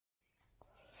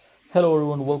Hello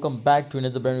everyone, welcome back to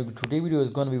another brand new. Today video is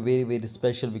going to be very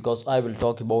special because I will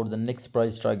talk about the next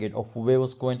price target of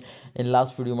wavescoin. In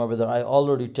last video my brother, I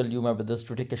already tell you my brothers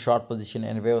to take a short position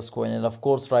in wavescoin, and of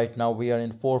course right now we are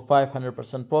in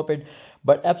 400-500% profit.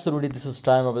 But absolutely this is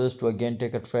time my brothers to again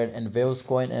take a trade in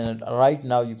wavescoin, and right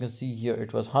now you can see here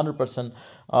it was 100%.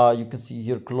 You can see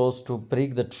here close to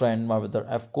break the trend my brother.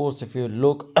 Of course if you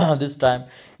look this time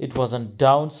it was on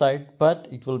downside, but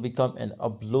it will become an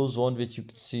up low zone which you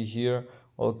can see here.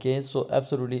 Okay, so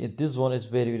absolutely this one is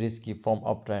very risky from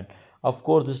uptrend. Of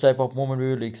course this type of movement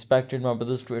we will expect it my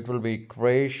brothers to, it will be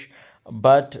crash.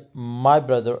 But my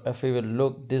brother, if we will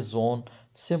look this zone,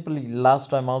 simply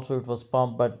last time also it was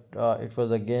pumped, but it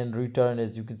was again returned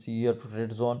as you can see here to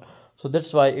red zone. So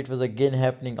that's why it was again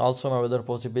happening. Also my other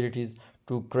possibilities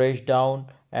to crash down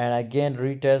and again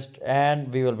retest,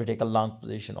 and we will be take a long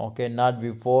position. Okay, not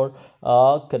before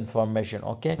confirmation.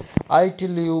 Okay, I tell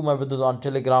you my brothers on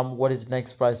Telegram what is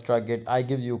next price target. I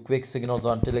give you quick signals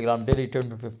on Telegram, daily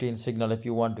 10 to 15 signal. If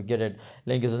you want to get it,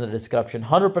 link is in the description.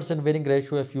 100% winning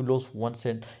ratio. If you lose 1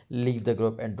 cent, leave the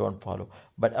group and don't follow.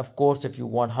 But of course if you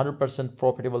want 100%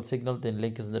 profitable signal, then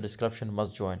link is in the description,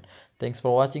 must join. Thanks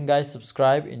for watching guys.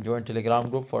 Subscribe and join Telegram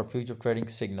group for future trading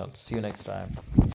signals. See you next time.